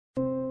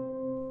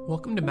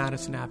Welcome to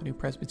Madison Avenue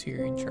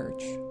Presbyterian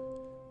Church.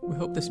 We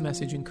hope this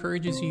message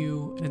encourages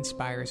you and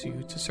inspires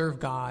you to serve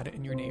God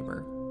and your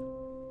neighbor.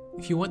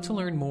 If you want to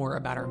learn more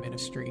about our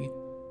ministry,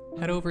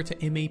 head over to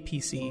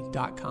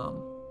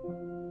mapc.com.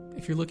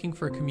 If you're looking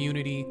for a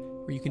community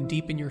where you can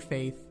deepen your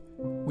faith,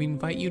 we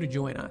invite you to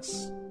join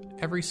us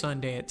every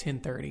Sunday at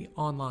 10:30,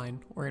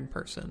 online or in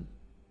person.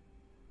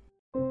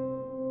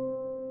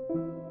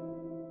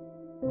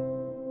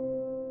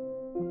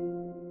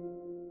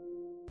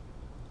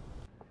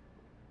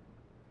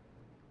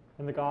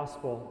 In the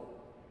Gospel,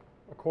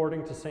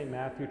 according to St.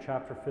 Matthew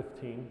chapter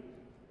 15,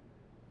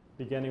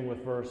 beginning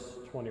with verse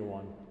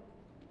 21.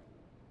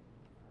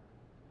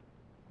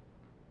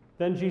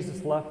 Then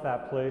Jesus left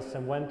that place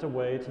and went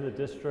away to the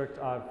district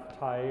of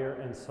Tyre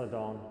and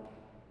Sidon.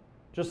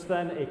 Just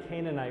then a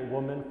Canaanite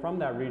woman from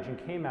that region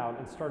came out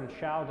and started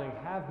shouting,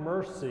 "Have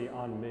mercy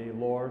on me,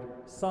 Lord,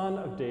 Son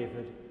of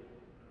David.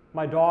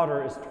 My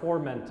daughter is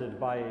tormented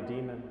by a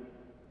demon."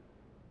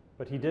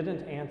 But he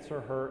didn't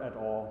answer her at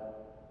all.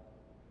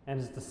 And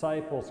his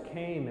disciples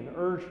came and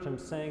urged him,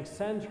 saying,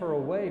 "Send her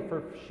away,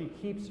 for she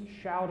keeps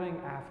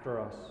shouting after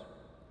us."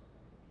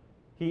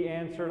 He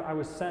answered, "I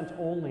was sent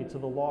only to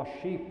the lost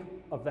sheep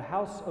of the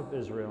house of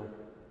Israel."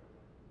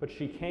 But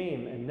she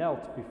came and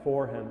knelt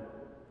before him,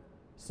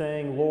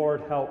 saying,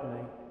 "Lord, help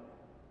me."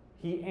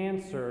 He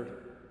answered,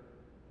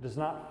 "It is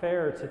not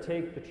fair to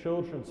take the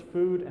children's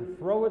food and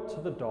throw it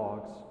to the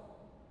dogs."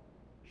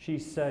 She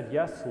said,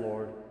 "Yes,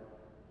 Lord.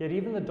 Yet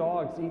even the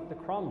dogs eat the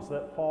crumbs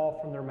that fall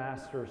from their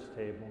master's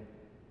table."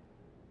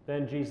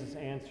 Then Jesus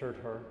answered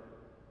her,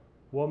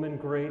 "Woman,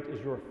 great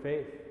is your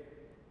faith.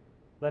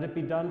 Let it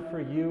be done for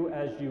you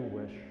as you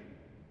wish."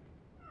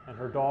 And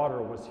her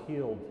daughter was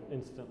healed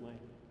instantly.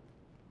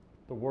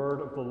 The word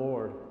of the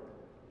Lord.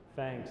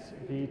 Thanks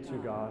be to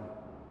God.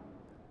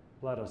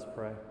 Let us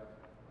pray.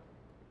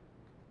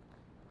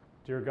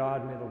 Dear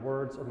God, may the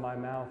words of my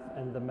mouth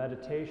and the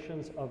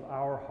meditations of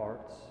our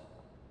hearts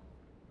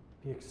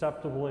be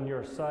acceptable in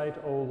your sight,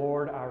 O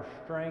Lord, our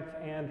strength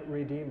and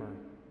Redeemer.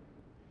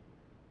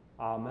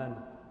 Amen.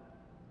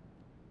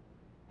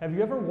 Have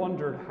you ever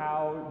wondered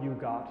how you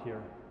got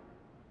here?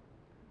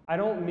 I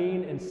don't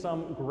mean in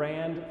some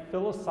grand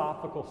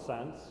philosophical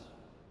sense,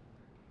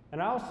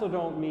 and I also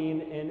don't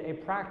mean in a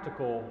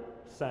practical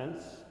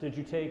sense. Did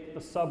you take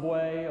the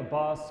subway, a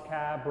bus,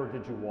 cab, or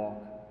did you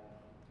walk?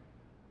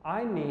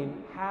 I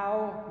mean,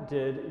 how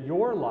did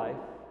your life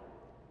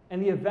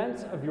and the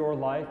events of your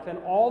life and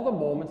all the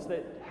moments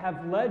that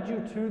have led you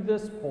to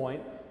this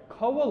point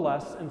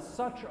coalesce in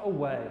such a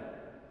way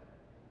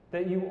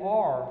that you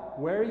are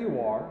where you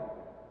are,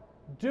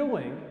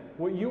 doing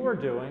what you are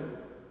doing,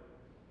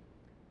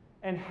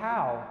 and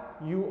how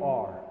you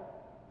are?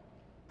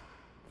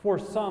 For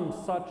some,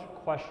 such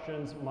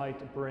questions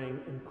might bring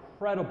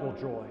incredible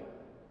joy.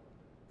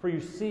 For you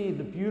see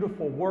the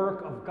beautiful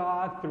work of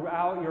God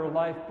throughout your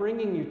life,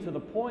 bringing you to the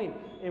point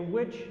in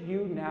which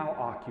you now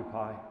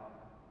occupy.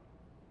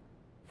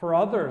 For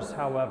others,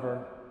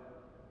 however,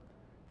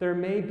 there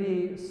may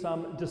be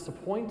some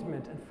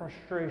disappointment and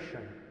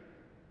frustration,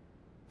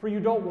 for you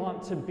don't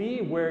want to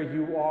be where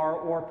you are,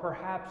 or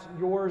perhaps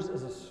yours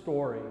is a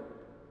story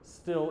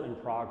still in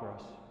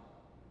progress.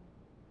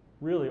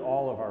 Really,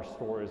 all of our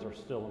stories are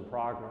still in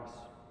progress.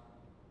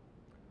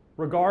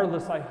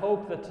 Regardless, I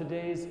hope that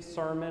today's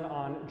sermon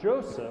on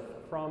Joseph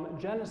from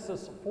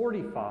Genesis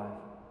 45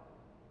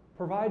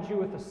 provides you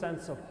with a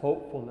sense of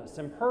hopefulness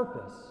and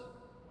purpose,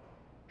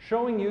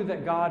 showing you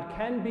that God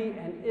can be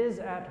and is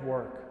at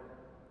work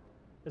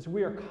as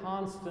we are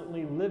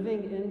constantly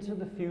living into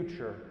the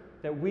future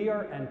that we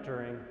are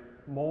entering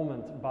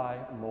moment by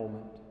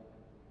moment.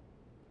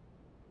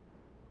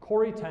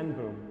 Corrie ten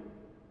Boom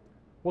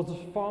was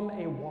from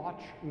a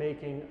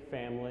watchmaking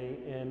family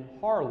in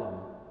Haarlem,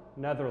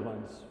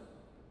 Netherlands.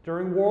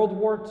 During World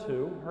War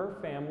II, her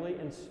family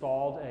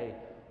installed a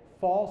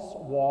false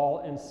wall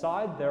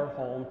inside their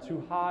home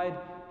to hide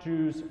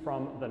Jews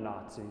from the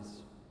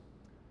Nazis.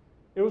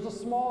 It was a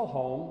small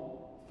home,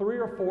 3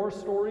 or 4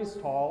 stories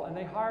tall, and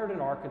they hired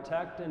an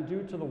architect, and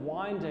due to the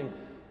winding,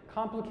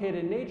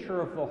 complicated nature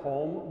of the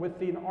home, with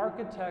the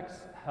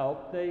architect's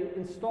help, they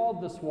installed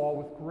this wall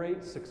with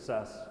great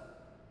success.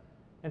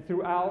 And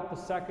throughout the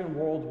Second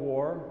World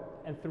War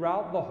and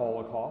throughout the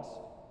Holocaust,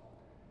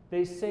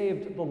 they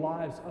saved the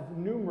lives of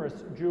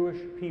numerous Jewish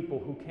people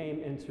who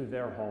came into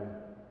their home.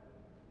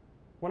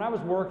 When I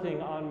was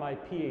working on my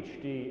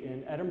PhD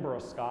in Edinburgh,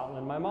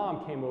 Scotland, my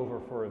mom came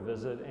over for a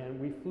visit and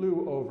we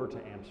flew over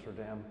to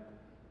Amsterdam.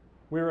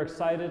 We were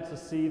excited to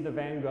see the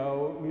Van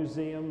Gogh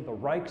Museum, the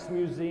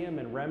Rijksmuseum,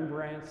 and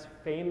Rembrandt's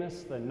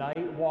famous The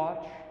Night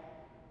Watch.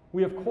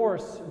 We, of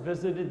course,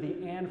 visited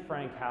the Anne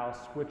Frank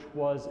house, which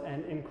was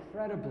an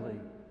incredibly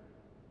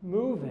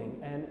moving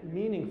and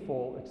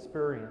meaningful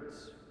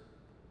experience.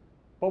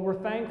 But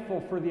we're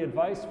thankful for the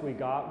advice we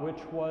got,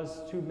 which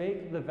was to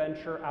make the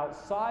venture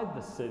outside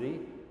the city,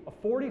 a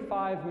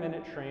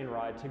 45-minute train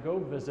ride to go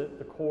visit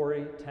the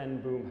Corrie ten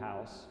Boom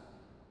house,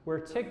 where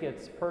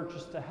tickets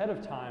purchased ahead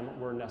of time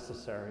were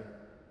necessary.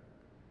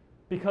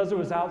 because it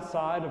was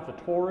outside of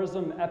the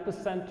tourism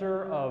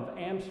epicenter of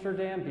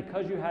Amsterdam,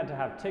 because you had to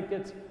have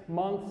tickets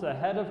months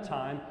ahead of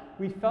time,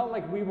 we felt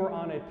like we were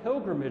on a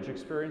pilgrimage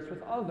experience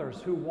with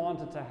others who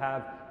wanted to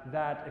have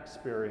that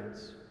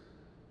experience.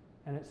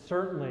 And it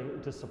certainly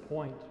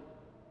disappointed.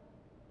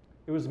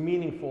 It was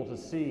meaningful to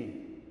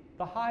see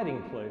The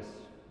Hiding Place,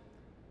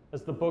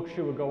 as the book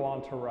she would go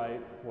on to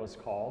write was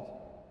called.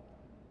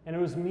 And it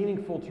was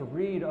meaningful to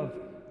read of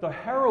the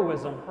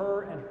heroism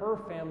her and her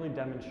family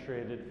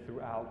demonstrated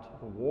throughout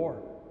the war.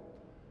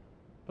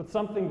 But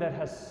something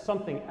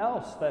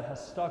else that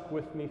has stuck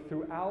with me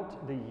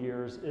throughout the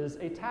years is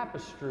a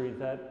tapestry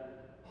that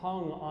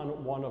hung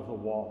on one of the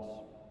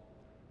walls.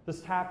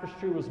 This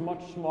tapestry was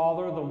much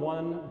smaller than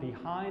one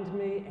behind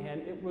me,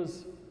 and it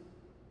was,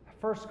 at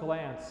first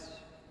glance,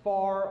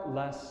 far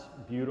less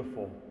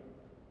beautiful.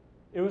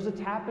 It was a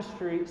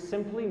tapestry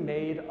simply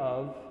made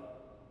of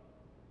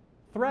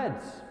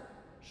threads,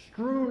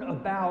 strewn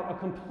about, a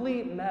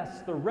complete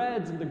mess. The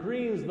reds and the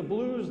greens, the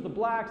blues, the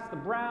blacks, the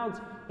browns,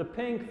 the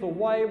pink, the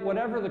white,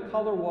 whatever the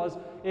color was,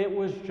 it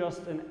was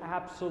just an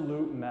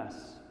absolute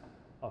mess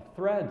of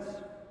threads.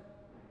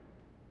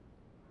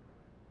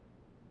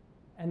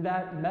 And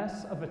that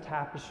mess of a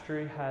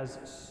tapestry has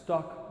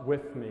stuck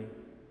with me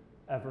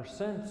ever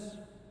since.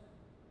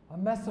 A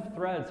mess of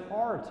threads,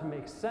 hard to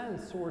make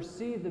sense or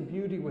see the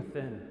beauty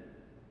within,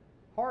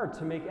 hard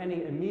to make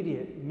any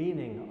immediate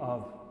meaning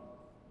of.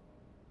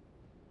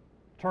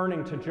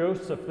 Turning to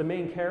Joseph, the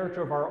main character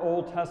of our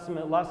Old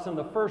Testament lesson,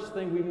 the first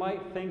thing we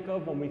might think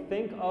of when we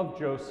think of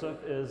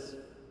Joseph is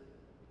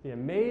the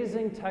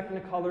amazing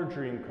Technicolor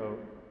Dreamcoat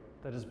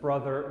that his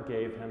brother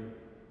gave him.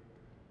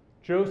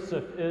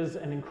 Joseph is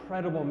an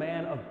incredible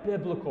man of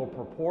biblical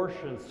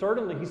proportions.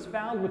 Certainly, he's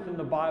found within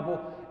the Bible,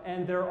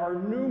 and there are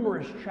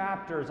numerous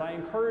chapters. I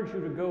encourage you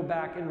to go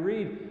back and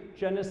read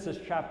Genesis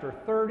chapter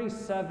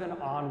 37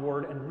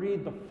 onward and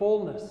read the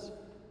fullness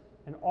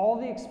and all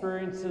the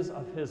experiences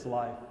of his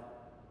life.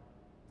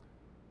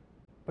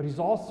 But he's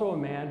also a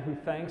man who,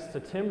 thanks to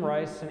Tim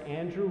Rice and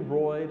Andrew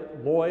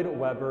Lloyd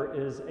Webber,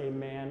 is a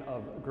man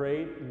of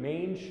great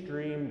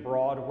mainstream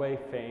Broadway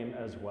fame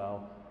as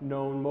well,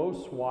 known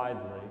most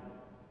widely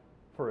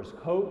for his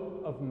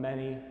coat of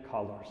many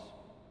colors.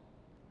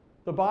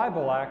 The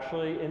Bible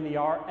actually, in the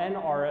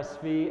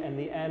NRSV and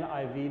the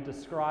NIV,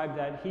 describe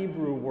that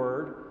Hebrew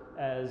word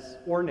as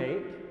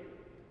ornate,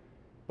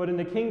 but in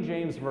the King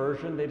James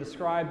Version, they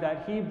describe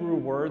that Hebrew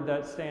word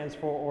that stands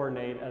for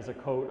ornate as a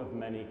coat of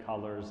many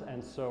colors.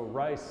 And so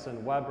Rice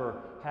and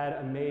Weber had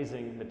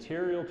amazing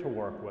material to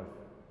work with.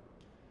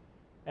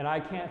 And I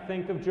can't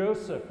think of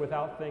Joseph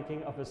without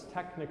thinking of his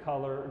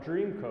Technicolor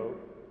Dreamcoat.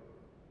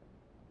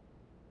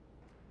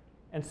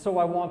 And so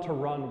I want to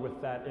run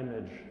with that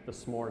image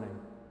this morning.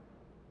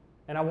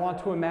 And I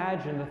want to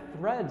imagine the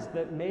threads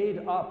that made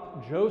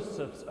up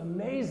Joseph's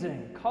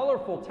amazing,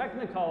 colorful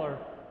Technicolor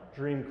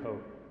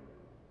Dreamcoat.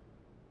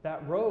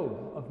 That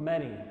robe of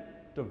many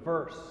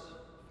diverse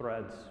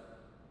threads.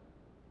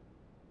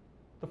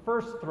 The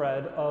first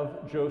thread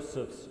of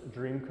Joseph's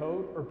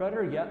dreamcoat, or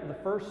better yet, the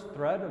first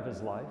thread of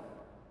his life,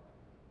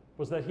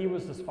 was that he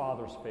was his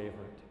father's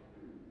favorite.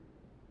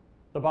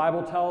 The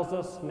Bible tells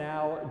us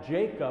now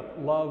Jacob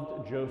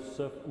loved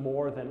Joseph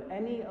more than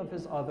any of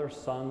his other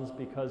sons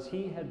because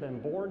he had been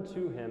born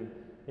to him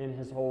in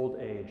his old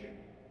age.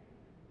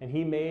 And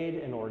he made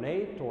an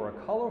ornate or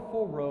a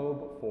colorful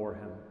robe for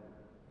him.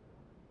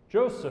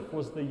 Joseph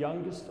was the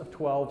youngest of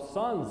 12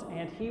 sons,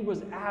 and he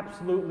was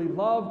absolutely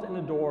loved and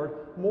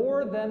adored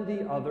more than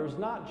the others,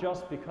 not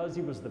just because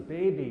he was the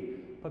baby,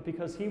 but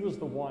because he was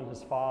the one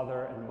his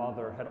father and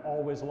mother had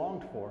always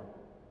longed for.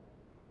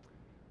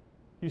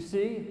 You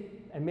see,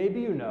 and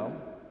maybe you know,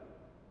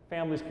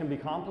 families can be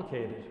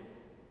complicated,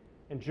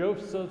 and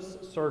Joseph's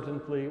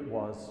certainly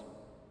was.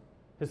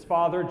 His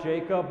father,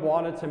 Jacob,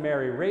 wanted to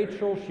marry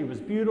Rachel. She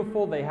was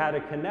beautiful. They had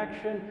a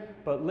connection.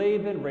 But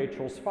Laban,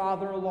 Rachel's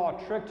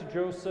father-in-law, tricked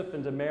Joseph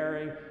into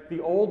marrying the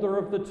older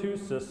of the two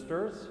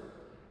sisters.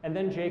 And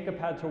then Jacob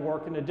had to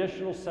work an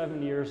additional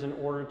 7 years in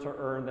order to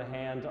earn the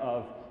hand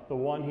of the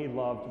one he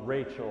loved,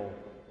 Rachel,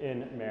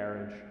 in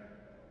marriage.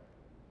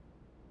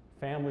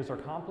 Families are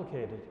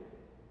complicated.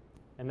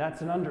 And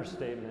that's an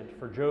understatement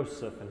for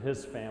Joseph and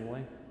his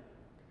family.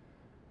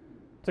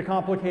 To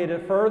complicate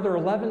it further,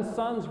 11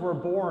 sons were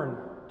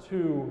born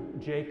to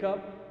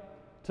Jacob,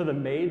 to the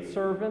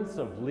maidservants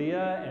of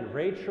Leah and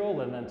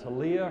Rachel, and then to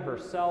Leah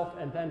herself,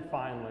 and then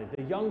finally,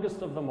 the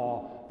youngest of them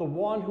all, the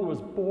one who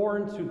was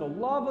born to the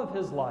love of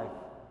his life.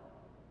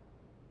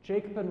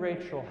 Jacob and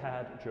Rachel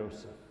had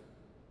Joseph.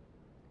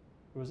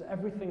 It was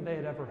everything they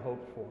had ever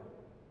hoped for,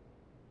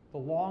 the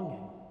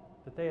longing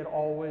that they had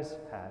always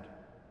had.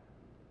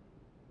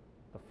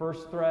 The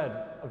first thread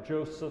of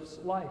Joseph's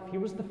life, he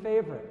was the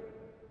favorite,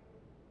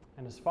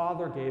 and his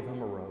father gave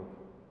him a robe.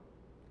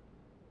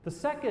 The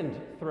second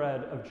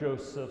thread of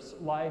Joseph's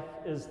life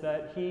is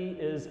that he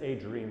is a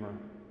dreamer.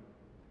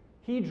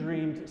 He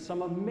dreamed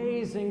some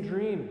amazing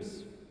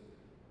dreams,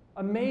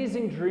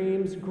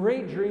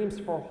 great dreams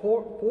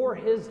for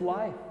his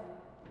life.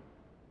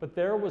 but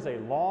there was a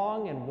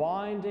long and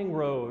winding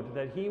road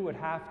that he would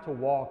have to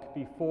walk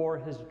before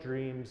his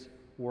dreams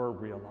were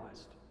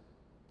realized.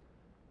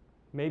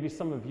 Maybe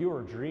some of you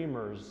are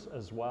dreamers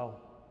as well.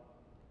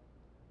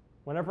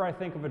 Whenever I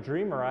think of a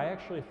dreamer, I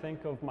actually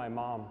think of my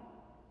mom.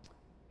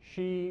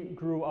 She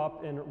grew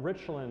up in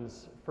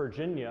Richlands,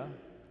 Virginia,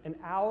 an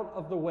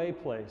out-of-the-way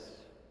place.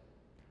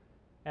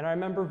 And I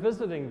remember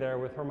visiting there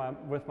with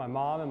my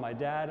mom and my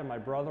dad and my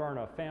brother on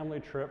a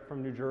family trip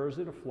from New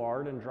Jersey to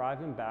Florida, and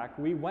driving back,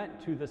 we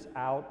went to this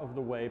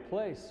out-of-the-way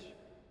place,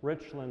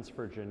 Richlands,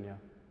 Virginia.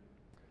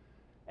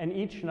 And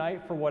each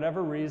night, for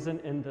whatever reason,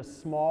 in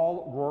this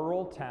small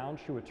rural town,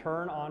 she would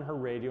turn on her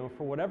radio, and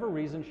for whatever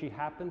reason, she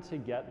happened to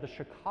get the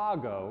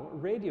Chicago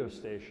radio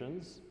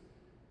stations,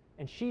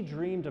 and she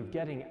dreamed of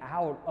getting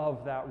out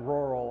of that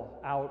rural,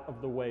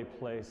 out-of-the-way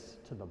place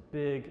to the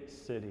big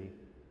city.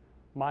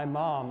 My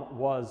mom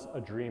was a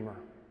dreamer.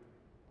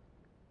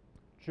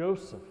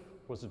 Joseph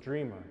was a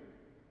dreamer.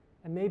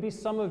 And maybe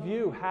some of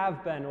you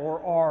have been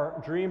or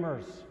are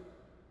dreamers.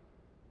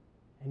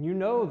 And you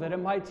know that it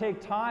might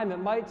take time, it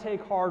might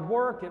take hard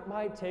work, it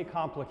might take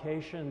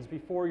complications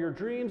before your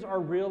dreams are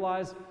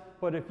realized.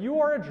 But if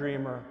you are a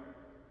dreamer,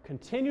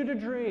 continue to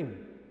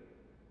dream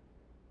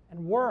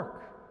and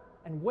work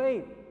and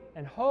wait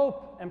and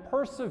hope and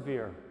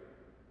persevere.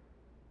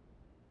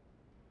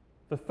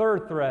 The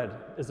third thread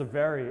is a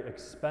very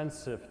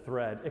expensive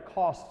thread. It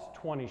costs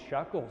 20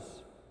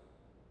 shekels.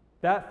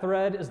 That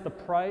thread is the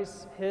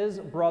price his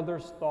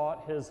brothers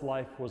thought his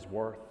life was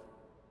worth.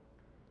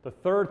 The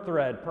third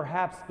thread,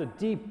 perhaps the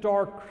deep,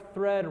 dark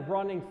thread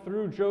running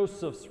through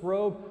Joseph's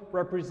robe,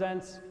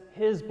 represents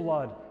his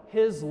blood,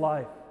 his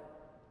life.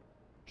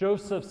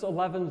 Joseph's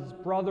 11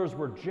 brothers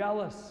were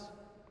jealous.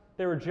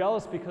 They were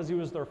jealous because he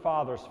was their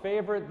father's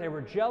favorite. They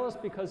were jealous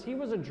because he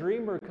was a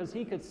dreamer, because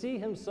he could see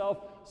himself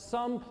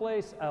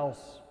someplace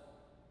else.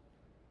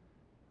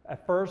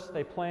 At first,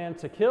 they planned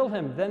to kill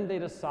him. Then they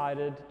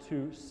decided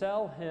to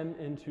sell him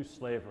into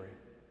slavery.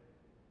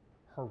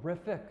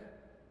 Horrific.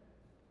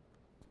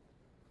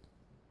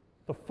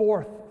 The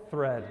fourth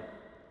thread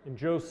in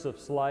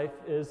Joseph's life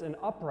is an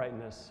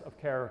uprightness of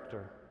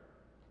character.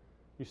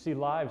 You see,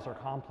 lives are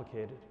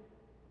complicated.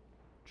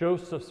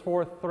 Joseph's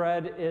fourth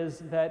thread is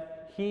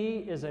that he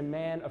is a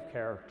man of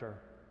character.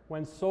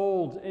 When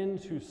sold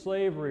into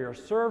slavery or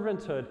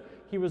servanthood,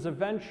 he was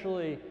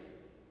eventually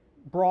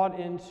brought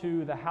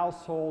into the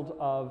household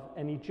of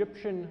an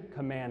Egyptian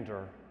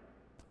commander,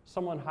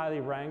 someone highly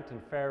ranked in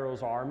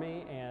Pharaoh's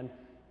army, and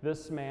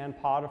this man,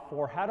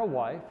 Potiphar, had a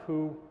wife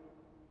who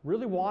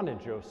really wanted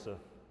Joseph.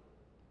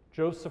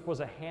 Joseph was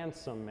a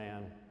handsome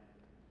man,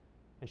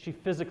 and she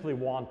physically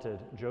wanted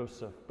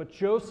Joseph. But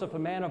Joseph, a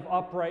man of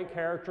upright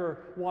character,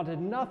 wanted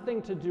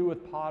nothing to do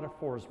with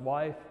Potiphar's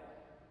wife,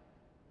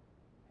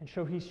 and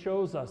so he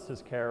shows us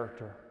his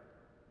character.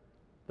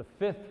 The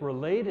fifth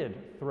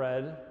related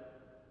thread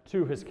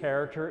to his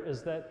character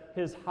is that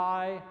his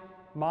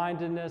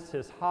high-mindedness,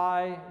 his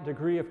high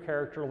degree of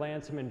character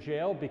lands him in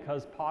jail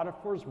because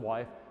Potiphar's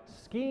wife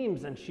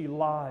schemes and she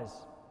lies.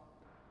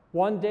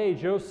 One day,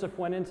 Joseph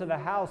went into the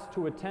house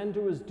to attend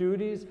to his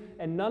duties,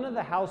 and none of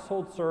the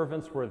household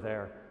servants were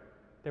there.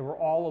 They were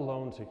all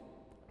alone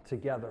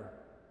together.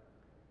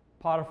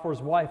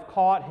 Potiphar's wife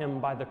caught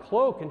him by the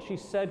cloak, and she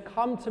said,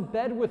 "Come to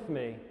bed with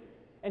me."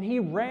 And he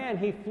ran,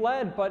 he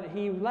fled, but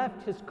he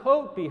left his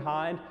coat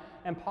behind,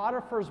 and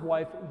Potiphar's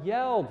wife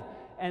yelled,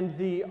 and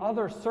the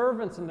other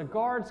servants and the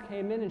guards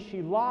came in, and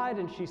she lied,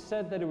 and she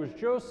said that it was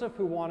Joseph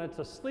who wanted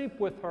to sleep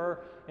with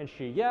her, and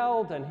she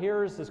yelled, and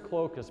here's his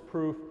cloak as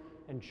proof.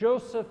 And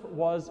Joseph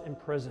was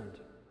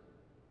imprisoned.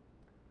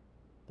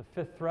 The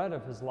fifth thread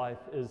of his life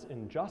is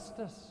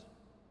injustice,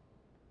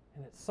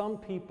 and that some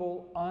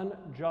people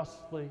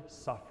unjustly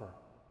suffer.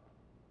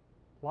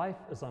 Life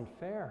is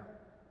unfair.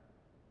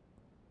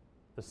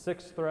 The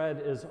sixth thread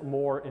is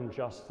more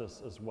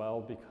injustice as well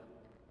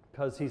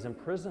because he's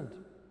imprisoned.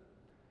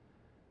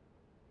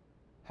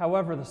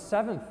 However, the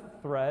seventh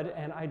thread,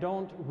 and I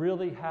don't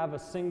really have a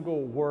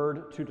single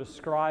word to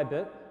describe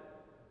it,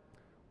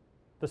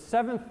 the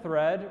seventh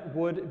thread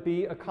would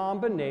be a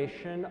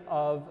combination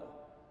of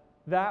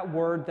that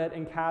word that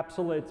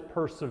encapsulates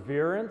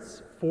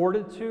perseverance,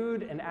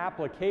 fortitude, and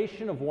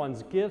application of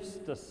one's gifts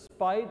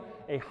despite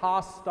a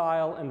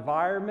hostile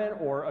environment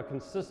or a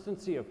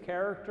consistency of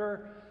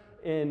character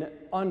in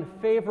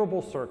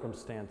unfavorable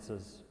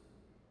circumstances.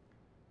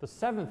 The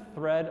seventh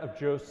thread of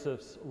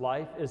Joseph's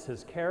life is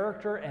his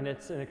character, and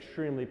it's an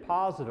extremely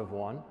positive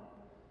one.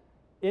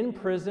 In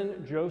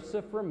prison,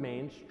 Joseph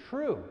remains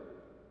true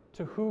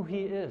to who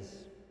he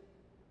is.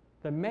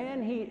 The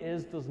man he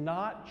is does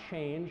not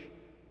change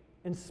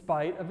in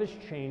spite of his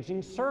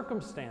changing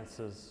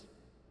circumstances.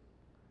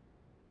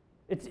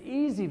 It's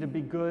easy to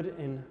be good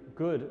in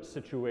good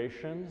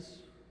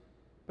situations,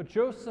 but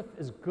Joseph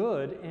is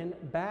good in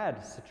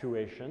bad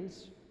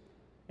situations,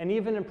 and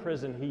even in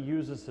prison he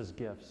uses his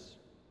gifts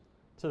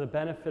to the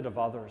benefit of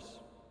others.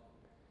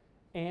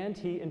 And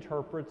he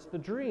interprets the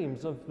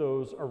dreams of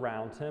those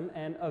around him,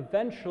 and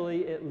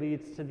eventually it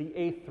leads to the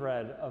eighth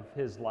thread of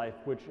his life,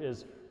 which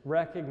is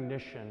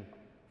recognition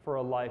for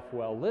a life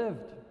well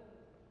lived.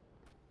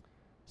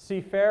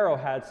 See, Pharaoh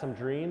had some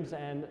dreams,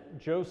 and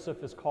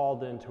Joseph is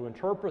called in to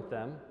interpret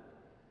them.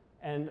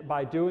 And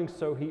by doing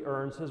so, he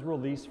earns his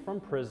release from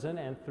prison,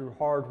 and through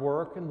hard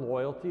work and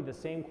loyalty, the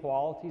same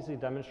qualities he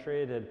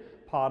demonstrated in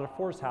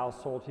Potiphar's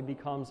household, he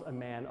becomes a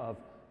man of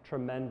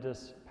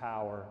tremendous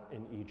power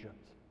in Egypt.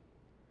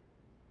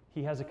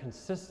 He has a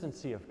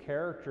consistency of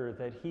character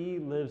that he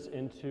lives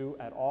into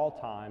at all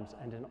times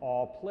and in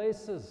all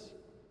places.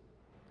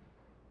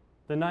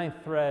 The ninth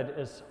thread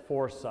is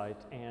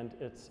foresight and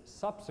its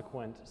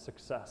subsequent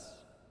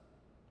success.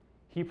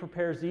 He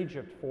prepares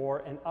Egypt for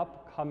an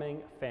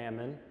upcoming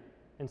famine,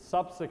 and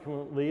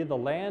subsequently the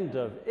land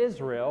of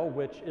Israel,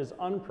 which is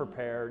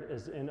unprepared,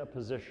 is in a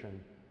position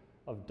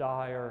of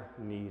dire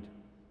need.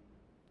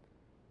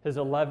 His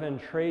 11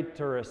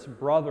 traitorous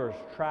brothers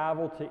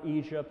travel to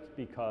Egypt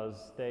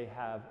because they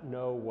have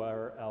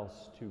nowhere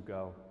else to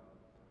go.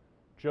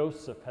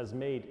 Joseph has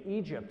made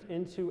Egypt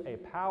into a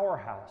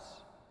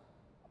powerhouse,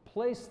 a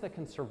place that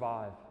can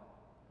survive,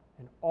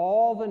 and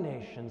all the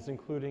nations,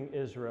 including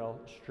Israel,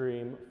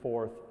 stream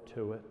forth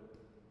to it.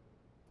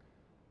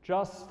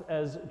 Just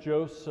as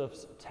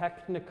Joseph's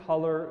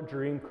technicolor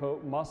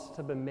dreamcoat must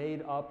have been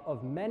made up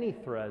of many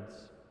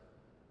threads,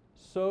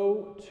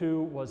 so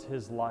too was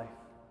his life.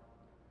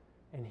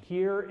 And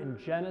here in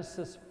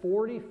Genesis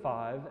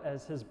 45,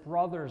 as his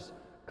brothers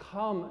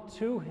come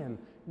to him,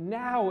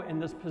 now in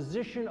this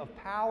position of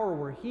power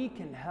where he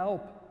can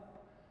help,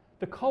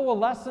 the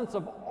coalescence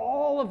of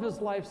all of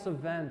his life's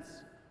events,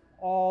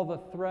 all the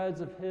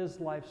threads of his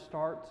life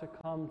start to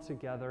come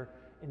together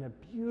in a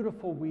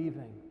beautiful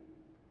weaving,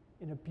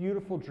 in a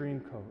beautiful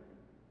dreamcoat.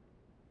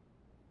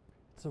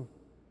 It's an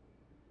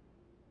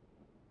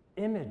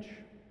image,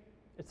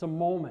 it's a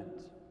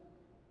moment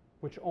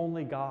which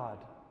only God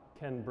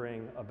can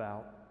bring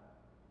about.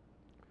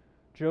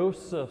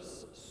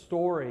 Joseph's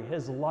story,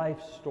 his life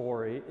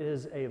story,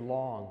 is a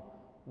long,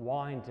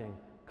 winding,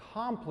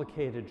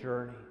 complicated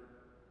journey.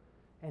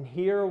 And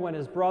here, when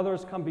his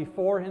brothers come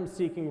before him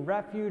seeking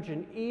refuge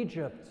in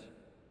Egypt,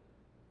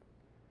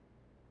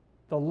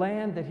 the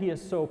land that he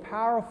is so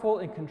powerful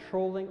in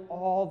controlling,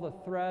 all the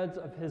threads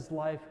of his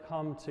life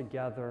come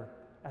together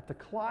at the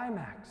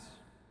climax,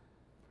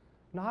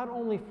 not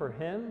only for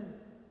him,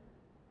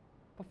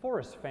 but for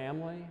his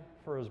family,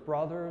 for his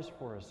brothers,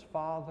 for his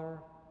father,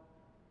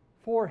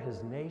 for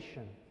his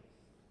nation,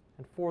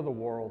 and for the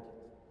world.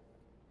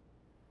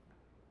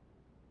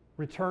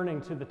 Returning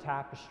to the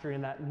tapestry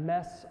and that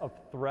mess of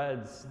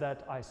threads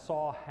that I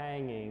saw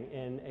hanging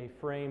in a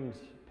framed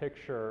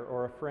picture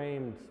or a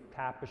framed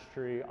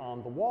tapestry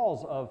on the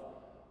walls of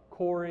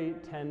Corrie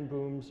ten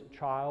Boom's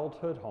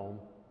childhood home.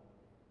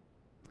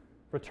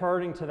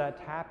 Returning to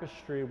that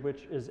tapestry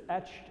which is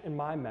etched in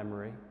my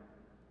memory,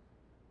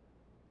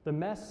 the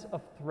mess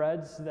of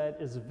threads that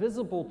is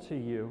visible to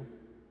you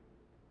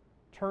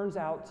turns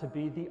out to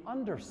be the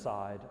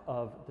underside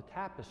of the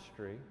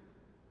tapestry,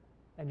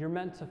 and you're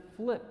meant to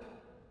flip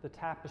the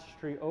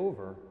tapestry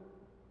over.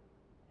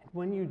 And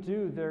when you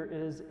do, there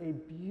is a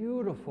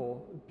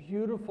beautiful,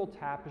 beautiful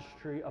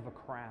tapestry of a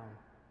crown.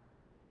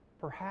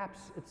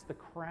 Perhaps it's the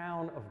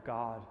crown of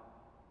God.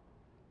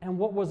 And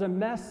what was a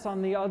mess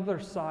on the other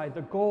side,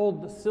 the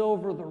gold, the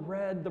silver, the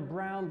red, the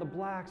brown, the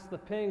blacks, the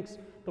pinks,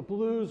 the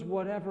blues,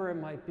 whatever it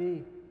might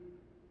be,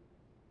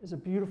 is a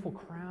beautiful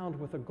crown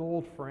with a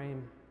gold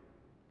frame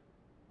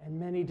and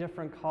many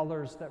different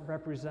colors that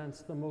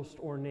represents the most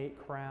ornate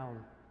crown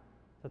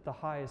that the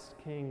highest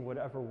king would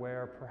ever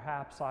wear.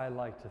 Perhaps I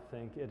like to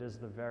think it is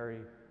the very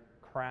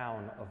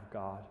crown of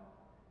God.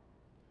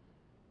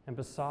 And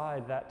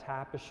beside that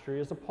tapestry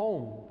is a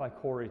poem by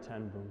Corrie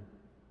ten Boom.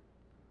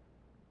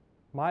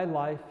 My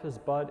life is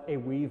but a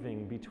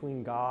weaving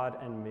between God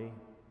and me.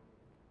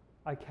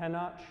 I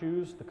cannot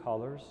choose the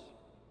colors.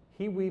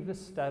 He weaveth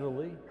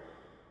steadily.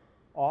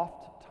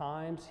 Oft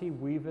times he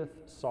weaveth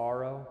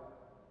sorrow,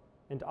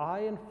 and I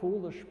in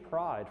foolish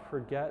pride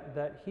forget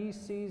that he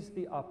sees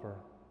the upper,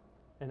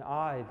 and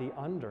I the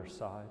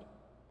underside.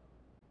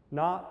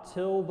 Not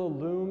till the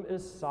loom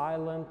is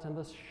silent and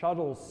the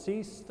shuttles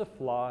cease to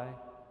fly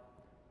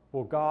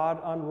will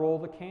God unroll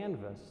the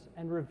canvas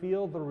and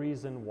reveal the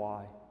reason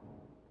why.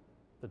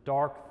 The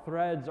dark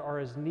threads are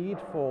as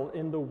needful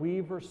in the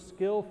weaver's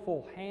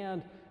skillful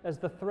hand as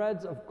the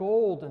threads of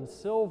gold and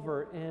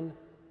silver in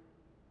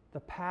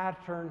the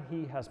pattern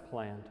he has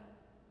planned.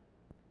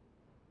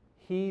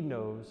 He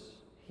knows,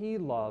 he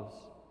loves,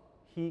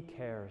 he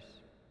cares.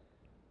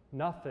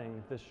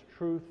 Nothing this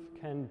truth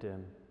can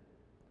dim.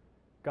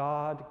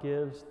 God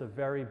gives the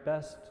very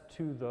best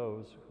to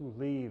those who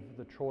leave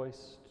the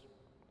choice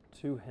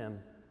to him.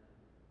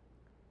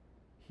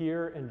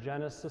 Here in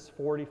Genesis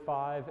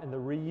 45 and the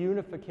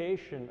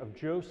reunification of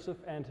Joseph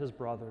and his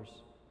brothers,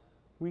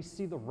 we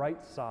see the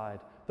right side,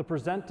 the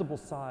presentable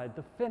side,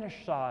 the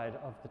finished side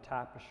of the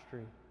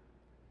tapestry.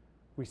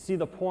 We see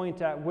the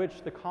point at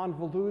which the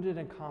convoluted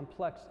and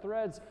complex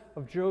threads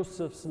of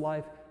Joseph's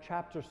life,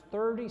 chapters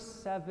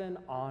 37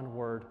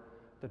 onward,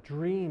 the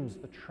dreams,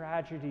 the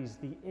tragedies,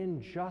 the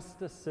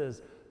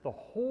injustices, the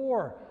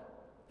horror,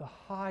 the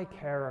high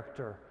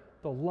character,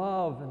 the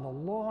love, and the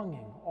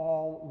longing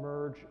all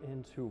merge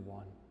into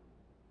one.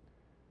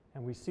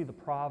 And we see the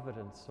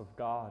providence of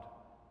God,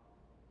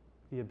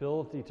 the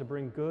ability to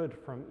bring good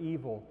from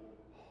evil,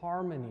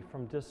 harmony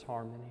from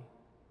disharmony.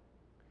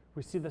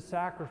 We see the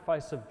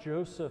sacrifice of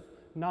Joseph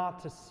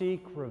not to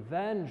seek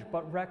revenge,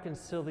 but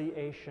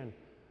reconciliation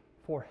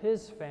for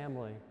his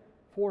family,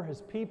 for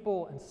his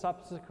people, and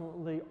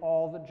subsequently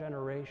all the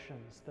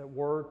generations that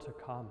were to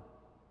come.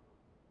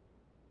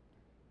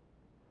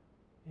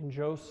 In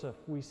Joseph,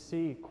 we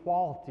see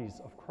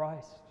qualities of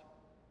Christ.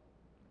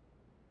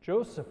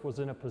 Joseph was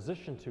in a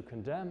position to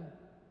condemn.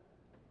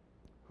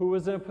 Who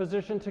was in a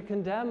position to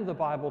condemn, the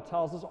Bible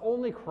tells us?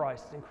 Only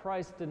Christ. And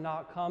Christ did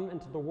not come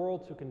into the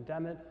world to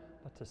condemn it,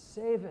 but to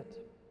save it.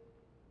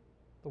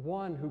 The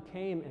one who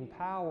came in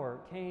power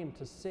came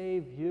to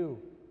save you.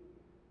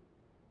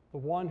 The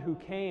one who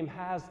came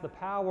has the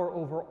power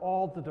over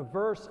all the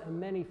diverse and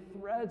many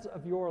threads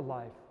of your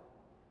life.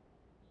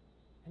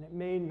 And it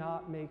may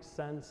not make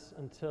sense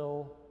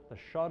until the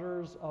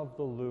shutters of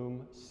the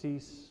loom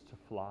cease to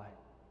fly.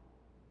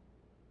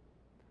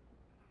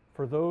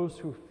 For those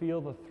who feel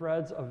the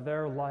threads of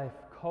their life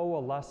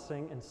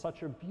coalescing in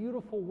such a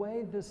beautiful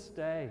way this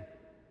day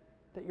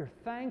that you're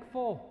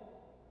thankful,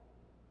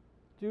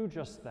 do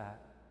just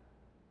that.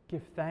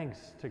 Give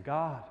thanks to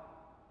God.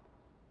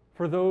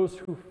 For those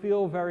who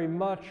feel very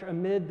much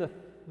amid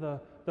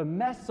the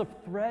mess of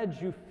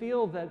threads, you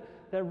feel that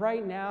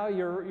right now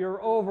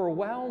you're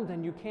overwhelmed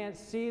and you can't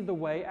see the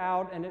way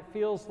out, and it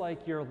feels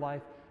like your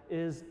life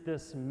is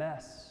this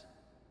mess.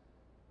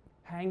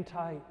 Hang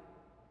tight.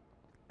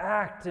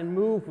 Act and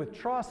move with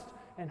trust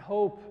and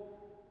hope.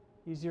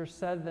 Easier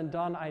said than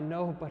done, I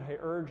know, but I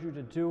urge you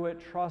to do it.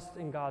 Trust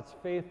in God's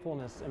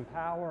faithfulness and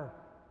power.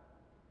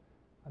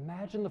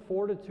 Imagine the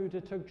fortitude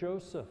it took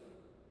Joseph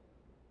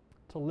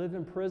to live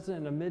in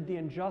prison amid the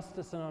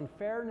injustice and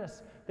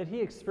unfairness that he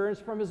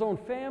experienced from his own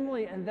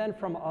family and then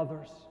from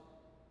others.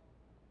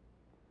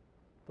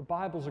 The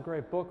Bible's a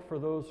great book for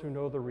those who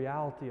know the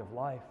reality of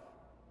life.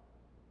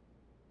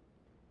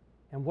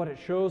 And what it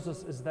shows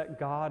us is that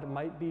God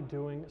might be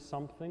doing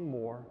something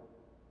more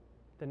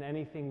than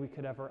anything we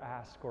could ever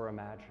ask or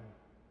imagine.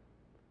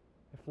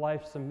 If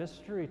life's a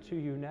mystery to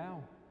you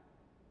now,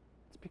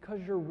 it's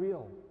because you're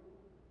real.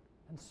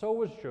 And so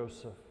was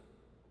Joseph.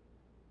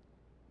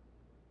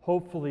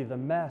 Hopefully the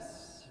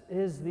mess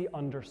is the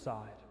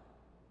underside,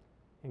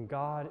 and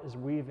God is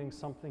weaving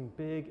something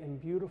big and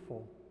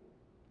beautiful.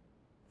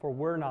 For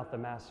we're not the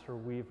master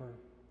weaver,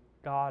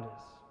 God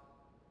is.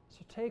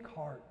 So take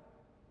heart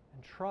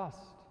and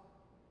trust,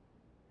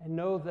 and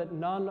know that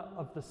none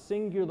of the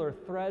singular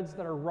threads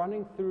that are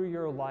running through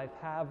your life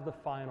have the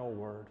final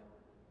word.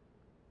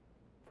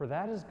 For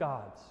that is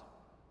God's,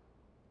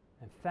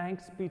 and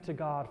thanks be to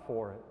God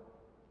for it.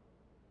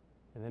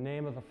 In the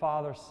name of the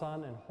Father,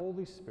 Son, and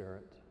Holy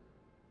Spirit,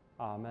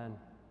 amen.